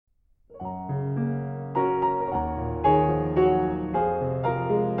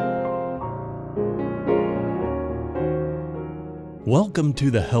Welcome to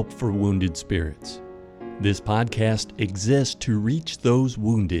the Help for Wounded Spirits. This podcast exists to reach those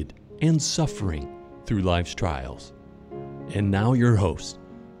wounded and suffering through life's trials. And now your hosts,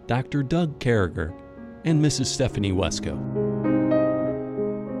 Dr. Doug Carragher and Mrs. Stephanie Wesco.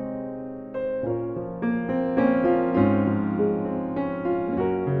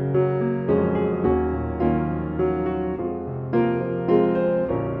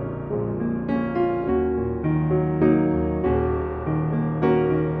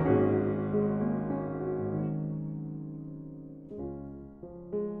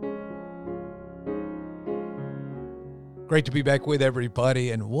 Great to be back with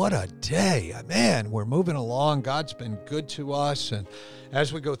everybody, and what a day. Man, we're moving along. God's been good to us, and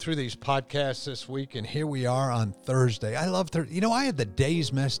as we go through these podcasts this week, and here we are on Thursday. I love Thursday. You know, I had the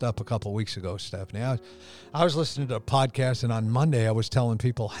days messed up a couple weeks ago, Stephanie. I was listening to a podcast, and on Monday I was telling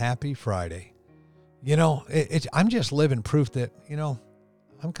people Happy Friday. You know, I'm just living proof that, you know,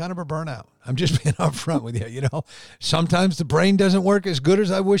 I'm kind of a burnout. I'm just being upfront with you. You know, sometimes the brain doesn't work as good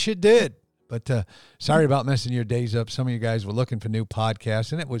as I wish it did. But sorry about messing your days up. Some of you guys were looking for new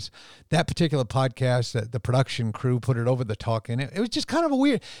podcasts, and it was that particular podcast that the production crew put it over the top in. It was just kind of a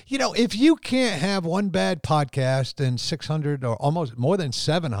weird, you know, if you can't have one bad podcast and 600 or almost more than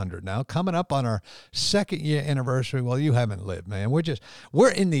 700 now coming up on our second year anniversary, well, you haven't lived, man.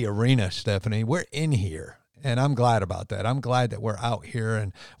 We're in the arena, Stephanie. We're in here. And I'm glad about that. I'm glad that we're out here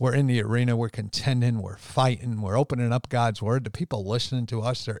and we're in the arena. We're contending. We're fighting. We're opening up God's word. The people listening to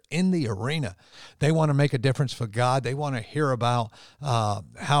us, they're in the arena. They want to make a difference for God. They want to hear about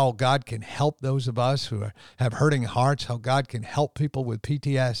how God can help those of us who have hurting hearts, how God can help people with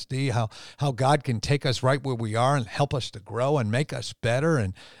PTSD, how God can take us right where we are and help us to grow and make us better.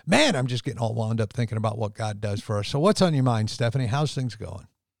 And man, I'm just getting all wound up thinking about what God does for us. So what's on your mind, Stephanie? How's things going?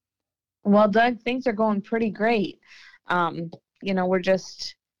 Well, Doug, things are going pretty great. You know,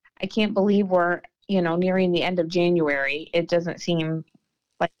 I can't believe we're, you know, nearing the end of January. It doesn't seem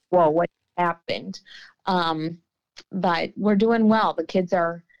like, whoa, what happened? But we're doing well. The kids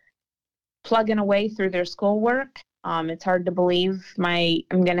are plugging away through their schoolwork. It's hard to believe I'm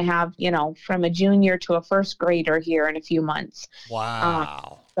going to have, you know, from a junior to a first grader here in a few months.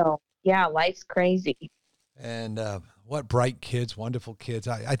 Wow. So, yeah, life's crazy. And what bright kids, wonderful kids.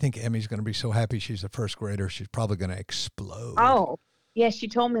 I think Emmy's going to be so happy she's a first grader. She's probably going to explode. Oh, yeah. She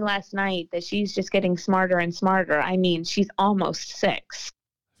told me last night that she's just getting smarter and smarter. I mean, she's almost 6.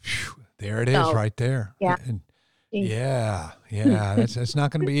 Whew, there it is right there. Yeah. And yeah. That's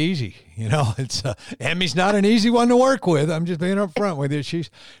not going to be easy. You know, Emmy's not an easy one to work with. I'm just being upfront with you.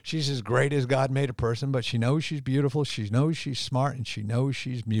 She's as great as God made a person, but she knows she's beautiful. She knows she's smart, and she knows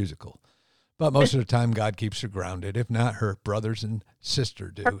she's musical. But most of the time, God keeps her grounded. If not, her brothers and sister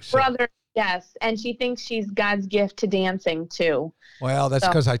do. Her brother, yes. And she thinks she's God's gift to dancing, too. Well, that's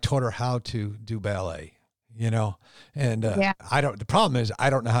because I taught her how to do ballet, you know. And the problem is I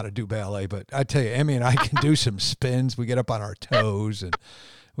don't know how to do ballet. But I tell you, Emmy and I can do some spins. We get up on our toes, and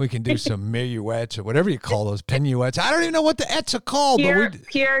we can do some mirouettes or whatever you call those, pirouettes. I don't even know what the ets are called.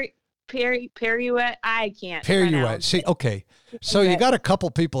 Pirouette, I can't. Pirouette. See, okay. So you got a couple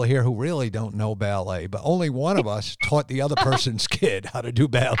people here who really don't know ballet, but only one of us taught the other person's kid how to do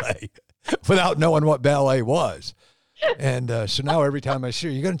ballet without knowing what ballet was. And so now every time I see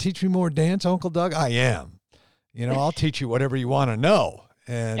her, you going to teach me more dance, Uncle Doug? I am. You know, I'll teach you whatever you want to know.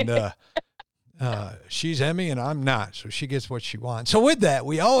 And she's Emmy and I'm not, so she gets what she wants. So with that,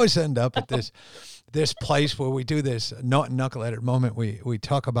 we always end up at this place where we do this knucklehead moment. We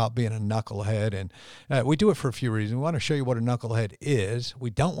talk about being a knucklehead, and we do it for a few reasons. We want to show you what a knucklehead is.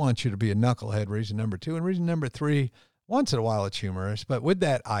 We don't want you to be a knucklehead, reason number 2. And reason number 3, once in a while it's humorous. But with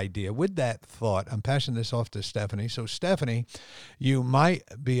that idea, with that thought, I'm passing this off to Stephanie. So Stephanie, you might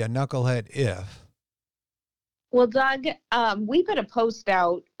be a knucklehead if... Well, Doug, we put a post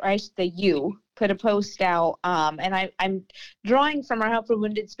out, or I should say you put a post out, and I'm drawing from our Help for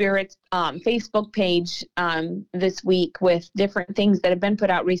Wounded Spirits Facebook page this week with different things that have been put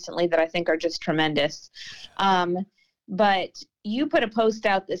out recently that I think are just tremendous. But you put a post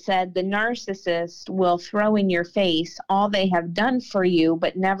out that said the narcissist will throw in your face all they have done for you,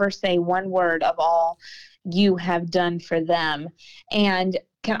 but never say one word of all you have done for them. And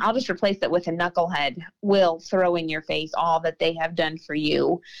I'll just replace it with a knucklehead will throw in your face all that they have done for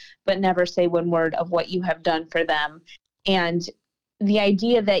you, but never say one word of what you have done for them. And the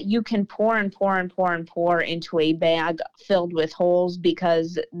idea that you can pour and pour and pour and pour into a bag filled with holes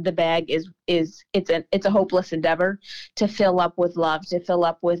because the bag it's a hopeless endeavor to fill up with love, to fill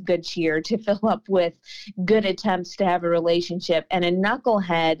up with good cheer, to fill up with good attempts to have a relationship. And a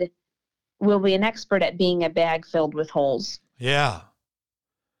knucklehead will be an expert at being a bag filled with holes. Yeah.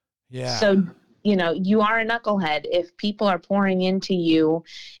 Yeah. So, you are a knucklehead if people are pouring into you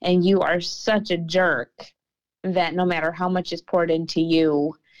and you are such a jerk that no matter how much is poured into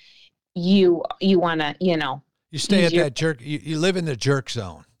you, you want to, you stay use at that jerk. You live in the jerk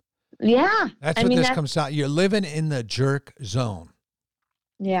zone. Yeah. That's what this comes down. You're living in the jerk zone.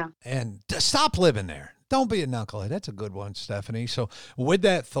 Yeah. And stop living there. Don't be a knucklehead. That's a good one, Stephanie. So with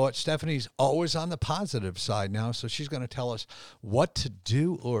that thought, Stephanie's always on the positive side now. So she's going to tell us what to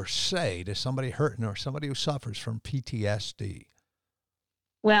do or say to somebody hurting or somebody who suffers from PTSD.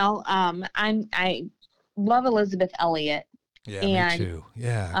 Well, I love Elizabeth Elliot. Yeah, me too.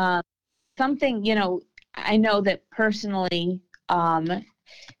 Yeah. Something, I know that personally,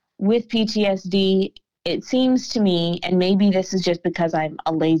 with PTSD, it seems to me, and maybe this is just because I'm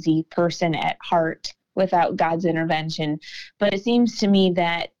a lazy person at heart without God's intervention, but it seems to me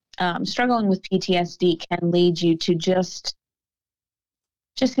that struggling with PTSD can lead you to just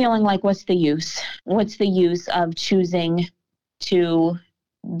feeling like, what's the use? What's the use of choosing to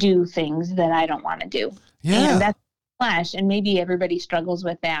do things that I don't want to do? Yeah. And that's flesh, and maybe everybody struggles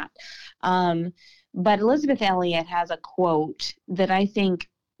with that. But Elizabeth Elliot has a quote that I think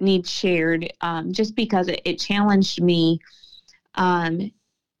needs shared, just because it challenged me.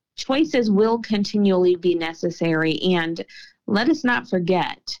 Choices will continually be necessary, and let us not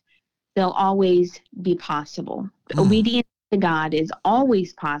forget they'll always be possible. Obedience to God is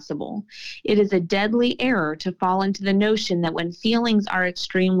always possible. It is a deadly error to fall into the notion that when feelings are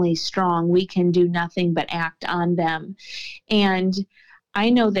extremely strong, we can do nothing but act on them. And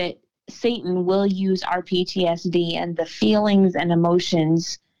I know that Satan will use our PTSD and the feelings and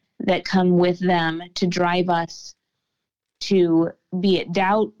emotions that come with them to drive us to, be it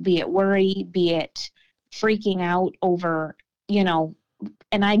doubt, be it worry, be it freaking out over,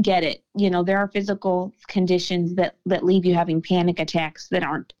 and I get it. There are physical conditions that leave you having panic attacks that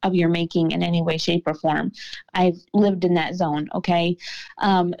aren't of your making in any way, shape, or form. I've lived in that zone, okay?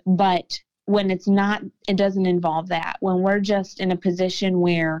 But when it's not, it doesn't involve that. When we're just in a position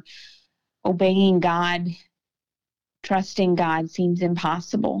where obeying God, trusting God seems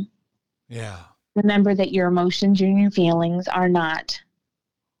impossible. Yeah. Remember that your emotions and your feelings are not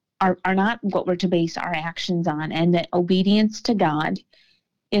what we're to base our actions on, and that obedience to God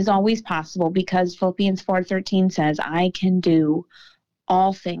is always possible, because Philippians 4:13 says, I can do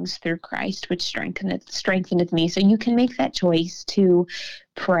all things through Christ, which strengtheneth me. So you can make that choice to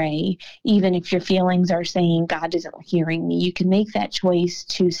pray, even if your feelings are saying God isn't hearing me. You can make that choice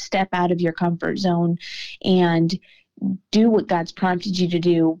to step out of your comfort zone and do what God's prompted you to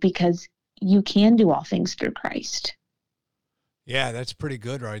do, because you can do all things through Christ. Yeah, that's pretty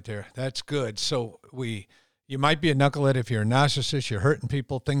good right there. That's good. So you might be a knucklehead if you're a narcissist, you're hurting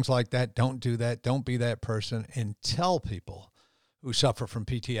people, things like that. Don't do that. Don't be that person. And tell people who suffer from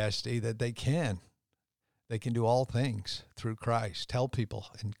PTSD that they can do all things through Christ. Tell people,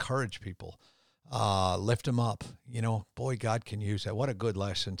 encourage people, lift them up. Boy, God can use that. What a good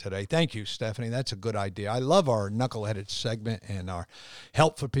lesson today. Thank you, Stephanie. That's a good idea. I love our knuckleheaded segment and our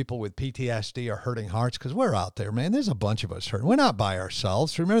help for people with PTSD or hurting hearts, because we're out there, man. There's a bunch of us hurting. We're not by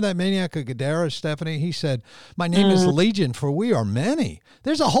ourselves. Remember that maniac of Gadara, Stephanie? He said, my name is Legion, for we are many.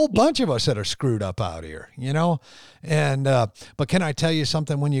 There's a whole bunch of us that are screwed up out here, And but can I tell you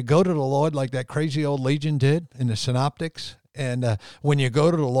something? When you go to the Lord like that crazy old Legion did in the Synoptics, and when you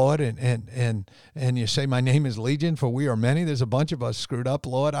go to the Lord and you say, my name is Legion, for we are many, there's a bunch of us screwed up.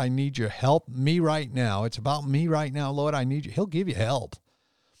 Lord, I need your help. Me right now. It's about me right now. Lord, I need you. He'll give you help.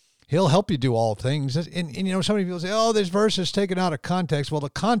 He'll help you do all things. And so many people say, oh, this verse is taken out of context. Well, the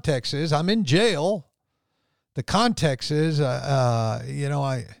context is I'm in jail. The context is, I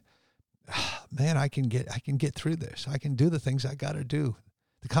can get through this. I can do the things I got to do.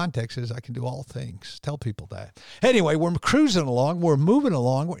 The context is I can do all things. Tell people that. Anyway, we're cruising along. We're moving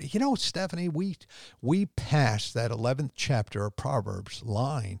along. Stephanie, we passed that 11th chapter of Proverbs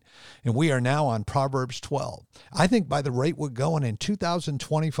line, and we are now on Proverbs 12. I think by the rate we're going in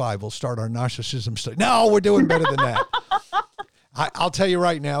 2025, we'll start our narcissism study. No, we're doing better than that. I'll tell you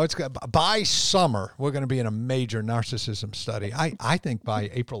right now, by summer, we're going to be in a major narcissism study. I think by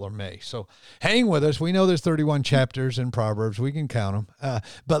April or May. So hang with us. We know there's 31 chapters in Proverbs. We can count them.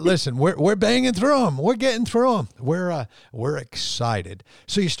 But listen, we're banging through them. We're getting through them. We're excited.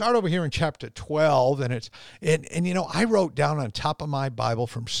 So you start over here in chapter 12, and I wrote down on top of my Bible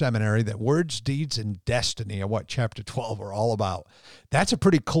from seminary that words, deeds, and destiny are what chapter 12 are all about. That's a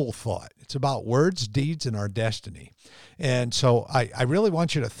pretty cool thought. It's about words, deeds, and our destiny. And so I really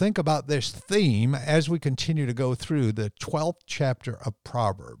want you to think about this theme as we continue to go through the 12th chapter of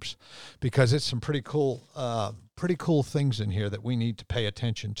Proverbs, because it's some pretty cool pretty cool things in here that we need to pay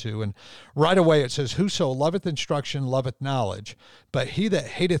attention to. And right away it says, whoso loveth instruction loveth knowledge, but he that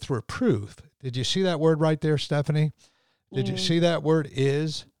hateth reproof. Did you see that word right there, Stephanie? Did you see that word?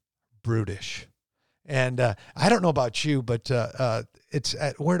 Is brutish. And I don't know about you, but it's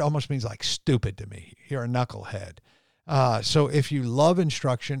a word almost means like stupid to me. You're a knucklehead. So if you love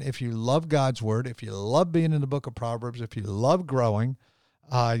instruction, if you love God's word, if you love being in the book of Proverbs, if you love growing,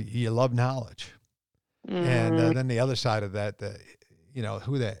 you love knowledge. And then the other side of that,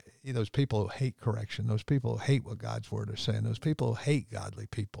 those people who hate correction, those people who hate what God's word is saying, those people who hate godly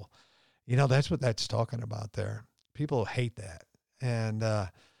people, that's what that's talking about there. People hate that. And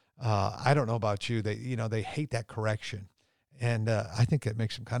I don't know about you, they hate that correction. And I think it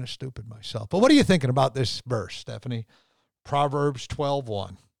makes them kind of stupid myself. But what are you thinking about this verse, Stephanie? Proverbs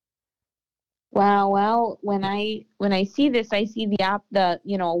 12:1. Wow. Well, when I see this, I see the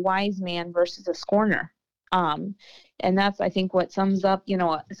a wise man versus a scorner. And that's, I think, what sums up,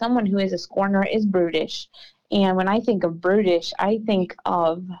 someone who is a scorner is brutish. And when I think of brutish, I think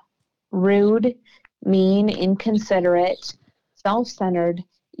of rude, mean, inconsiderate, self-centered,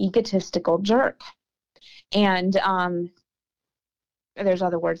 egotistical jerk. And there's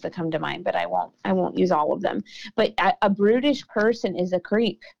other words that come to mind, but I won't use all of them. But a brutish person is a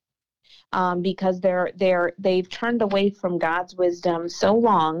creep, because they've turned away from God's wisdom so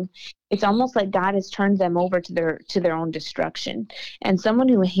long. It's almost like God has turned them over to their own destruction. And someone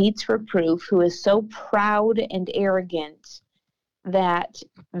who hates reproof, who is so proud and arrogant that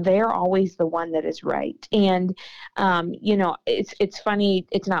they're always the one that is right. And, it's funny.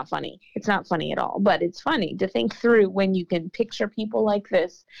 It's not funny. It's not funny at all, but it's funny to think through when you can picture people like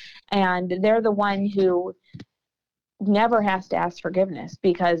this, and they're the one who never has to ask forgiveness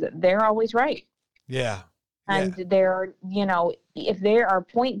because they're always right. Yeah. And they're, if they are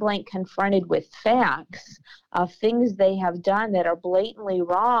point blank confronted with facts of things they have done that are blatantly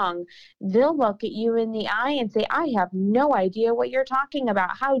wrong, they'll look at you in the eye and say, I have no idea what you're talking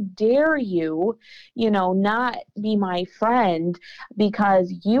about. How dare you, not be my friend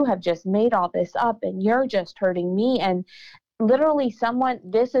because you have just made all this up and you're just hurting me. And literally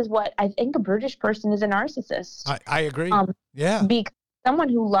this is what I think a British person is, a narcissist. I agree. Because someone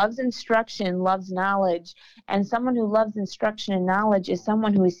who loves instruction loves knowledge, and someone who loves instruction and knowledge is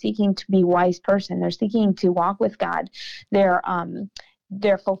someone who is seeking to be a wise person. They're seeking to walk with God.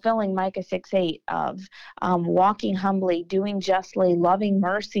 They're fulfilling Micah 6:8 of walking humbly, doing justly, loving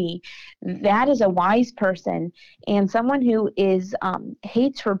mercy. That is a wise person. And someone who is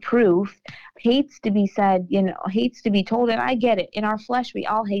hates reproof, hates to be said, hates to be told. And I get it. In our flesh, we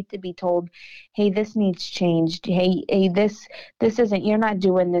all hate to be told, hey, this needs changed. Hey, this isn't, you're not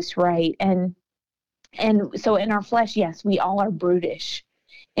doing this right. And so in our flesh, yes, we all are brutish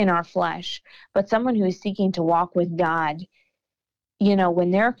in our flesh. But someone who is seeking to walk with God,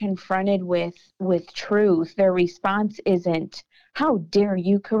 when they're confronted with truth, their response isn't, how dare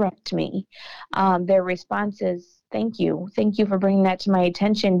you correct me? Their response is, thank you for bringing that to my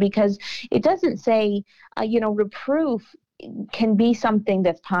attention, because it doesn't say, reproof can be something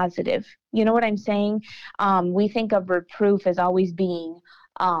that's positive. You know what I'm saying? We think of reproof as always being,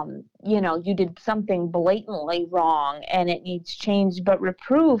 you did something blatantly wrong and it needs changed, but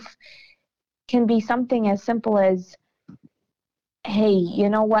reproof can be something as simple as, hey, you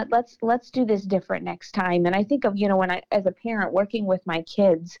know what, let's do this different next time. And I think of, when I, as a parent working with my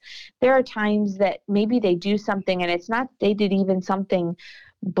kids, there are times that maybe they do something and it's not, they did even something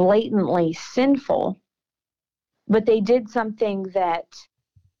blatantly sinful, but they did something that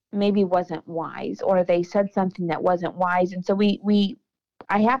maybe wasn't wise, or they said something that wasn't wise. And so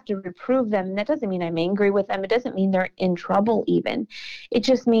I have to reprove them. And that doesn't mean I'm angry with them. It doesn't mean they're in trouble even. It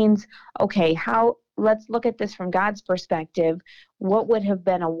just means, okay, let's look at this from God's perspective. What would have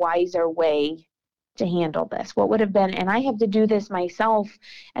been a wiser way to handle this? What would have been, and I have to do this myself.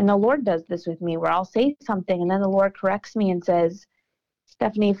 And the Lord does this with me, where I'll say something and then the Lord corrects me and says,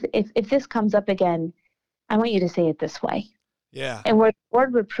 Stephanie, if this comes up again, I want you to say it this way. Yeah. And where the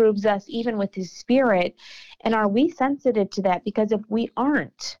Lord reproves us even with his Spirit. And are we sensitive to that? Because if we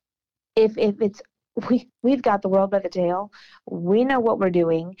aren't, if it's, we've got the world by the tail, we know what we're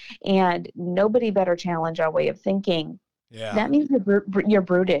doing, and nobody better challenge our way of thinking. Yeah. That means you're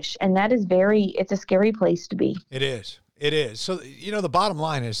brutish, and that is it's a scary place to be. It is. So, the bottom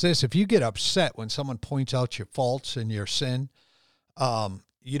line is this: if you get upset when someone points out your faults and your sin,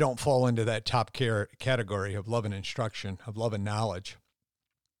 you don't fall into that top category of love and instruction, of love and knowledge.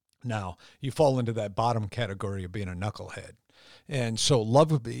 Now, you fall into that bottom category of being a knucklehead. And so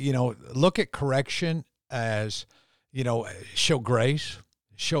look at correction as, show grace,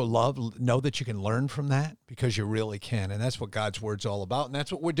 show love, know that you can learn from that, because you really can. And that's what God's word's all about. And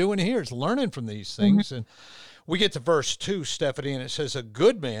that's what we're doing here, is learning from these things. Mm-hmm. And we get to verse 2, Stephanie, and it says, a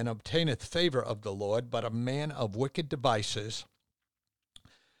good man obtaineth favor of the Lord, but a man of wicked devices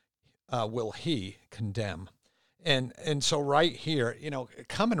will he condemn. And so right here,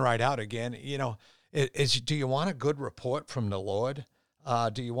 coming right out again, do you want a good report from the Lord?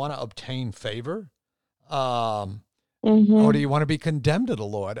 Do you want to obtain favor? Or do you want to be condemned to the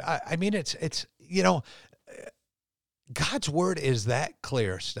Lord? I mean, it's God's word is that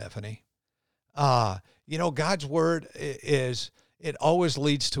clear, Stephanie. God's word it always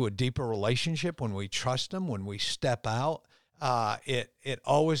leads to a deeper relationship when we trust him, when we step out. It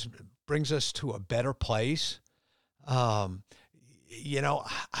always brings us to a better place. I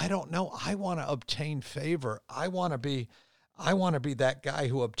don't know. I want to obtain favor. I want to be that guy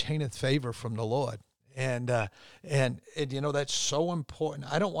who obtaineth favor from the Lord. And that's so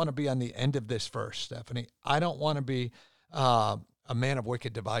important. I don't want to be on the end of this verse, Stephanie. I don't want to be a man of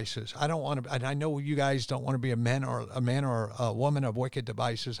wicked devices. I don't want to, and I know you guys don't want to be a man or a woman of wicked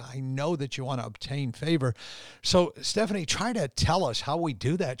devices. I know that you want to obtain favor. So, Stephanie, try to tell us how we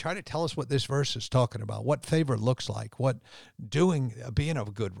do that. Try to tell us what this verse is talking about, what favor looks like, what being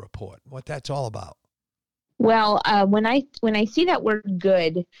of good report, what that's all about. Well, when I see that word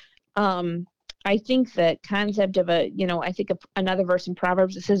good, I think the concept of I think of another verse in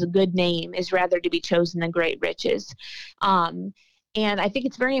Proverbs that says a good name is rather to be chosen than great riches. And I think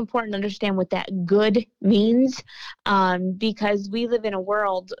it's very important to understand what that good means, because we live in a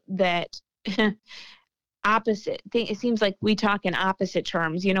world that it seems like we talk in opposite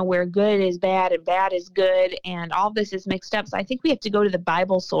terms, where good is bad and bad is good, and all this is mixed up. So I think we have to go to the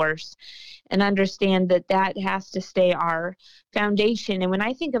Bible source and understand that has to stay our foundation. And when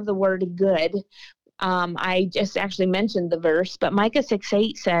I think of the word good, I just actually mentioned the verse, but Micah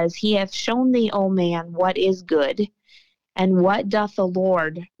 6:8 says, he hath shown thee, O man, what is good, and what doth the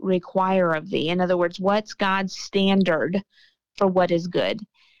Lord require of thee? In other words, what's God's standard for what is good?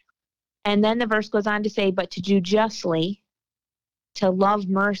 And then the verse goes on to say, but to do justly, to love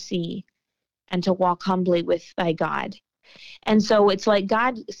mercy, and to walk humbly with thy God. And so it's like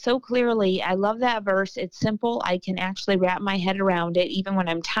God so clearly, I love that verse. It's simple. I can actually wrap my head around it even when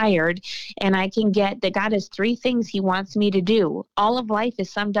I'm tired. And I can get that God has 3 things he wants me to do. All of life is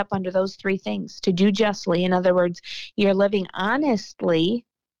summed up under those 3 things. To do justly. In other words, you're living honestly.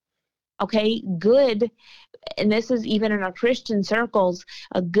 Okay, good. And this is even in our Christian circles,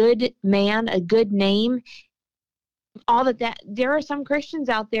 a good man, a good name, all that there are some Christians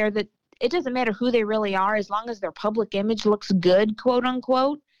out there that it doesn't matter who they really are, as long as their public image looks good, quote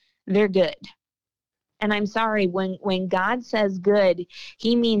unquote, they're good. And I'm sorry, when God says good,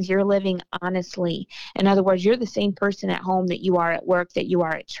 he means you're living honestly. In other words, you're the same person at home that you are at work, that you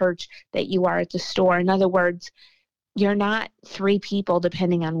are at church, that you are at the store. In other words, you're not 3 people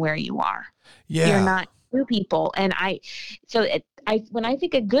depending on where you are. Yeah. You're not 2 people. And when I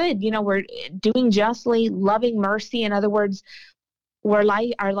think of good, we're doing justly, loving mercy. In other words, our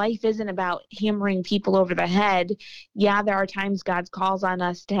life isn't about hammering people over the head. Yeah, there are times God calls on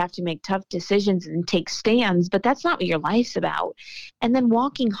us to have to make tough decisions and take stands, but that's not what your life's about. And then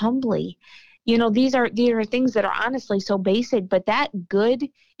walking humbly. These are things that are honestly so basic, but that good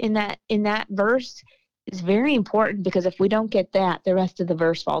in that verse is very important, because if we don't get that, the rest of the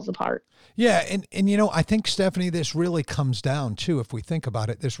verse falls apart. Yeah. And I think, Stephanie, this really comes down to, if we think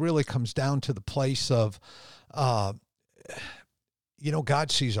about it, this really comes down to the place of, God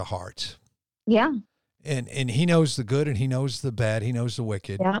sees our hearts. Yeah. And he knows the good and he knows the bad. He knows the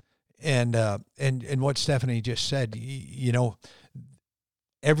wicked. Yeah. And what Stephanie just said,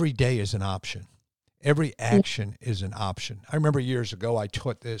 every day is an option. Every action is an option. I remember years ago, I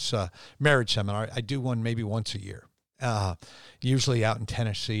taught this marriage seminar. I do one maybe once a year, usually out in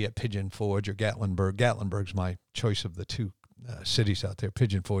Tennessee at Pigeon Forge or Gatlinburg. Gatlinburg's my choice of the 2 cities out there.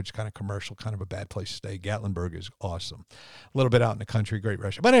 Pigeon Forge is kind of commercial, kind of a bad place to stay. Gatlinburg is awesome. A little bit out in the country, great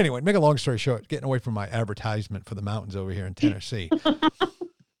restaurant. But anyway, make a long story short, getting away from my advertisement for the mountains over here in Tennessee.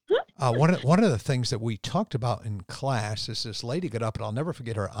 One of the things that we talked about in class is this lady got up, and I'll never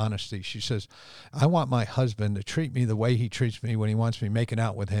forget her honesty. She says, I want my husband to treat me the way he treats me when he wants me making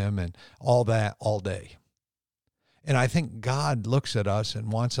out with him and all that all day. And I think God looks at us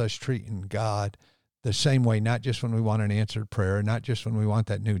and wants us treating God the same way, not just when we want an answered prayer, not just when we want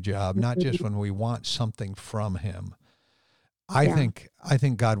that new job, not just when we want something from him. I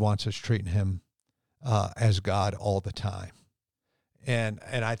think God wants us treating him as God all the time. And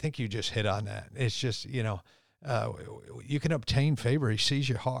I think you just hit on that. It's just, you can obtain favor. He sees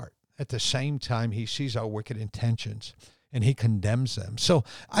your heart. At the same time, he sees our wicked intentions. and he condemns them. So,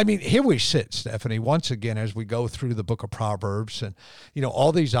 I mean, here we sit, Stephanie, once again, as we go through the book of Proverbs and,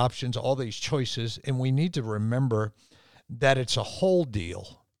 all these options, all these choices, and we need to remember that it's a whole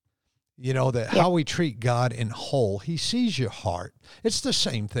deal. That how we treat God in whole, he sees your heart. It's the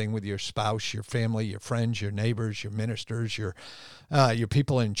same thing with your spouse, your family, your friends, your neighbors, your ministers, your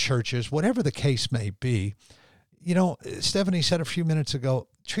people in churches, whatever the case may be. Stephanie said a few minutes ago,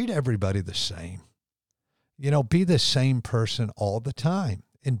 treat everybody the same. Be the same person all the time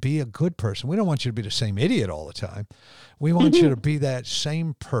and be a good person. We don't want you to be the same idiot all the time. We want you to be that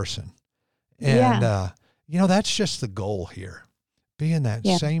same person. And, that's just the goal here. Being that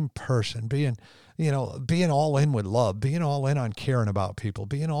same person, being all in with love, being all in on caring about people,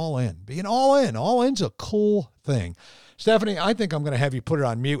 being all in. All in's a cool thing. Stephanie, I think I'm going to have you put it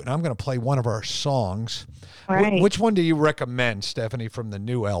on mute, and I'm going to play one of our songs. All right. Which one do you recommend, Stephanie, from the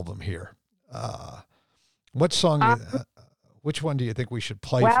new album here? What song? Which one do you think we should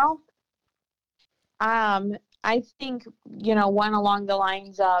play? Well, I think, one along the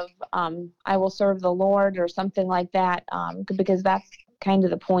lines of I will serve the Lord or something like that, because that's kind of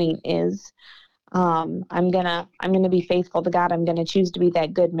the point is I'm gonna be faithful to God. I'm gonna choose to be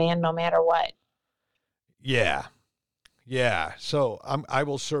that good man no matter what. Yeah. So I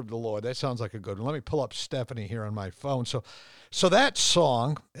will serve the Lord. That sounds like a good one. Let me pull up Stephanie here on my phone. So that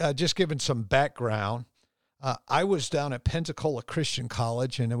song, just giving some background. I was down at Pensacola Christian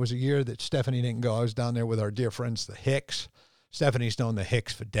College, and it was a year that Stephanie didn't go. I was down there with our dear friends, the Hicks. Stephanie's known the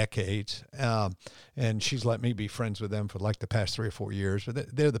Hicks for decades, and she's let me be friends with them for like the past 3 or 4 years.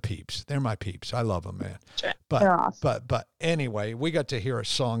 But they're the peeps. They're my peeps. I love them, man. They're awesome. But anyway, we got to hear a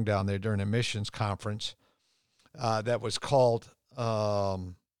song down there during a missions conference that was called "I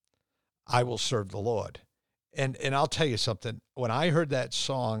Will Serve the Lord," and I'll tell you something. When I heard that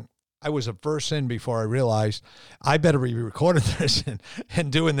song, I was a verse in before I realized I better be recording this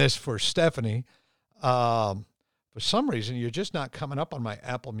and doing this for Stephanie. For some reason, you're just not coming up on my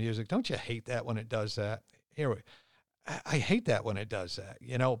Apple Music. Don't you hate that when it does that? I hate that when it does that,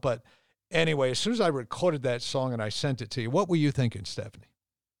 But anyway, as soon as I recorded that song and I sent it to you, what were you thinking, Stephanie?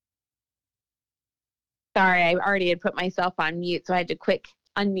 Sorry, I already had put myself on mute, so I had to quick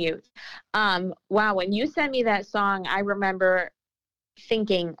unmute. Wow, when you sent me that song, I remember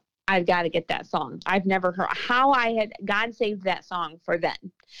thinking, I've got to get that song. I've never heard how God saved that song for then.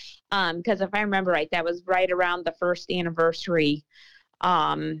 Because if I remember right, that was right around the first anniversary,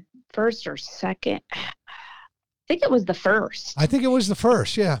 first or second. I think it was the first. I think it was the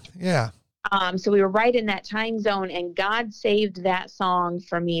first. Yeah. So we were right in that time zone, and God saved that song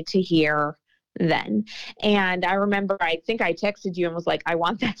for me to hear then. And I remember, I think I texted you and was like, I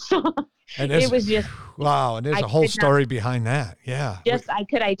want that song. And it was just wow. And there's a whole story behind that. Yeah. I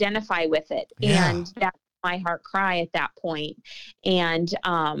could identify with it. Yeah. And that's my heart cry at that point. And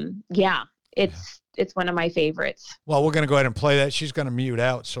it's one of my favorites. Well, we're going to go ahead and play that. She's going to mute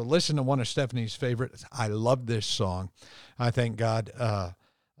out. So listen to one of Stephanie's favorites. I love this song. I thank God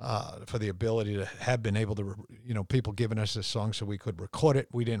for the ability to have been able to, people giving us this song so we could record it.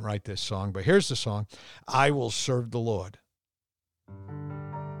 We didn't write this song, but here's the song. I Will Serve the Lord.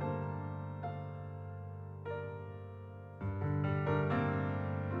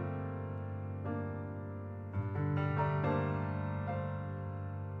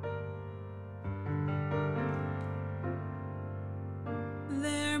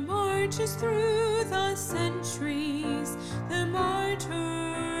 Marches through the centuries, the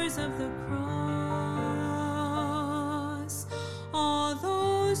martyrs of the cross, all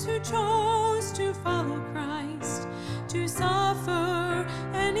those who chose to follow Christ, to suffer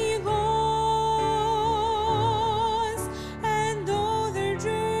any loss, and though their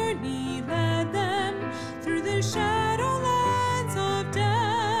journey led them through the shadowlands of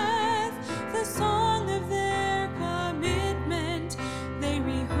death, the song of their commitment they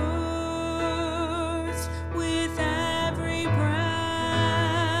rehearsed with every breath.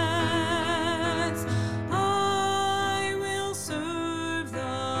 I will serve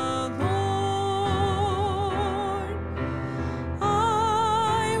the Lord.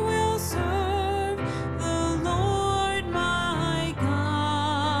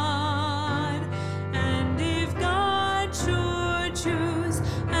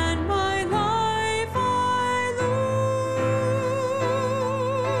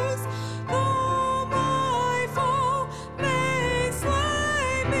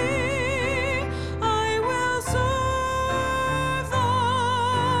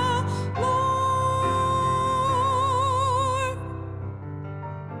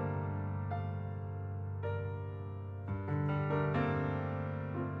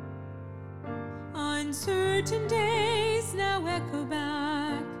 uncertain days now echo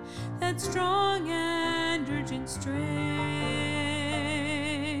back that strong and urgent strain.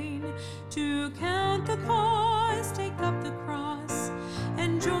 To count the cost, take up the cross,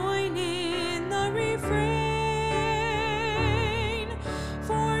 and join in the refrain.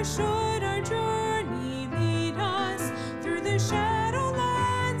 For should our journey lead us through the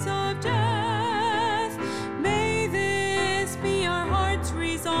shadowlands of death, may this be our heart's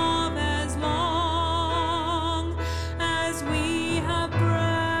resolve as long as we have breath.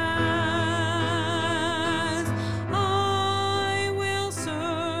 I will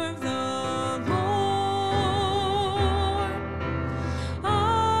serve the Lord.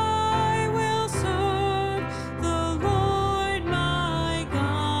 I will serve the Lord my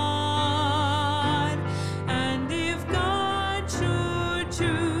God. And if God should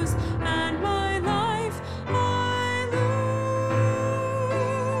choose and my life I lose,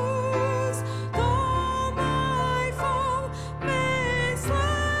 though my foe may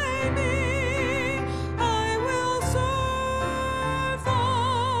slay me, I will serve the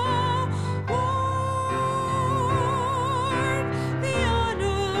Lord. The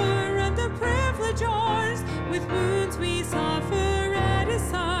honor and the privilege ours, with wounds we suffer at His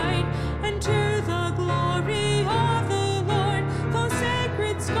side, and to the glory of the Lord, those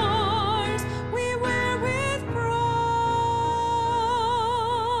sacred scars we wear with pride.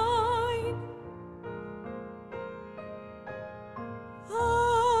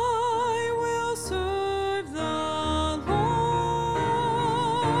 I will serve the Lord.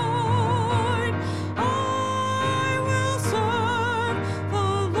 I will serve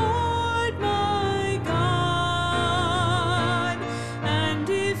the Lord my God. And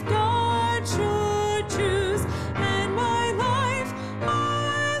if God should choose and my life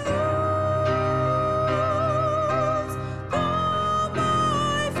I lose, though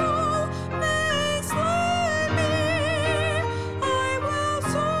my foe may slay me, I will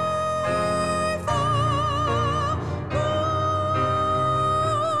serve the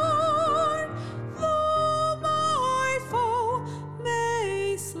Lord. Though my foe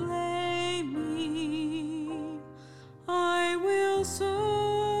may slay me, I will serve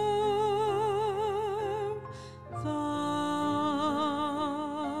the Lord.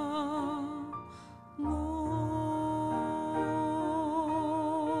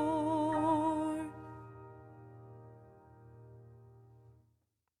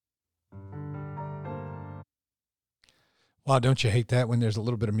 Wow, don't you hate that when there's a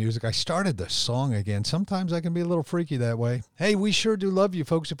little bit of music? I started the song again. Sometimes I can be a little freaky that way. Hey, we sure do love you,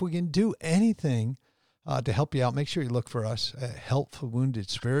 folks. If we can do anything to help you out, make sure you look for us at Help for Wounded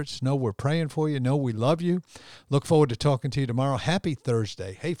Spirits. Know we're praying for you. Know we love you. Look forward to talking to you tomorrow. Happy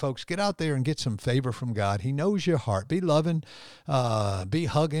Thursday. Hey, folks, get out there and get some favor from God. He knows your heart. Be loving, be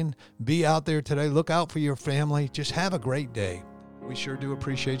hugging, be out there today. Look out for your family. Just have a great day. We sure do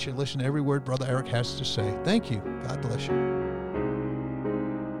appreciate you. Listen to every word Brother Eric has to say. Thank you. God bless you.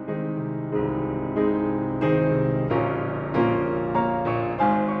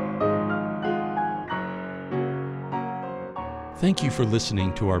 Thank you for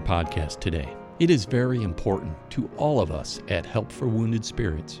listening to our podcast today. It is very important to all of us at Help for Wounded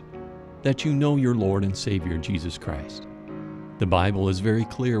Spirits that you know your Lord and Savior Jesus Christ. The Bible is very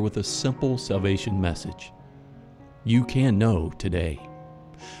clear with a simple salvation message. You can know today.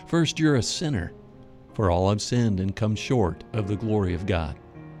 First, you're a sinner, for all have sinned and come short of the glory of God.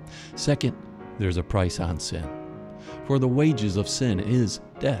 Second, there's a price on sin, for the wages of sin is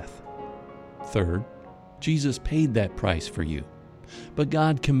death. Third, Jesus paid that price for you. But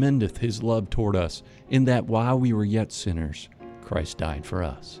God commendeth His love toward us, in that while we were yet sinners, Christ died for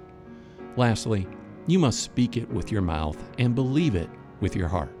us. Lastly, you must speak it with your mouth and believe it with your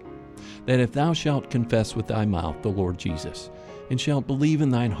heart, that if thou shalt confess with thy mouth the Lord Jesus, and shalt believe in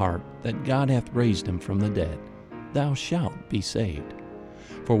thine heart that God hath raised Him from the dead, thou shalt be saved.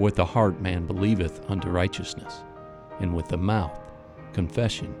 For with the heart man believeth unto righteousness, and with the mouth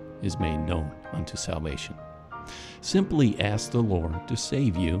confession is made known unto salvation. Simply ask the Lord to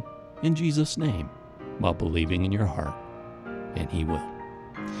save you in Jesus' name while believing in your heart, and He will.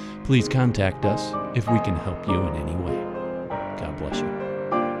 Please contact us if we can help you in any way. God bless you.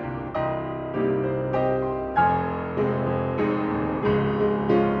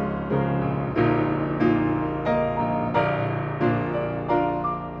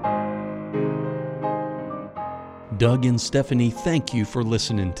 Doug and Stephanie, thank you for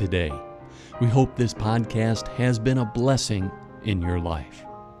listening today. We hope this podcast has been a blessing in your life.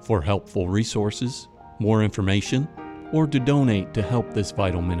 For helpful resources, more information, or to donate to help this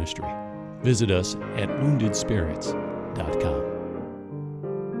vital ministry, visit us at woundedspirits.com.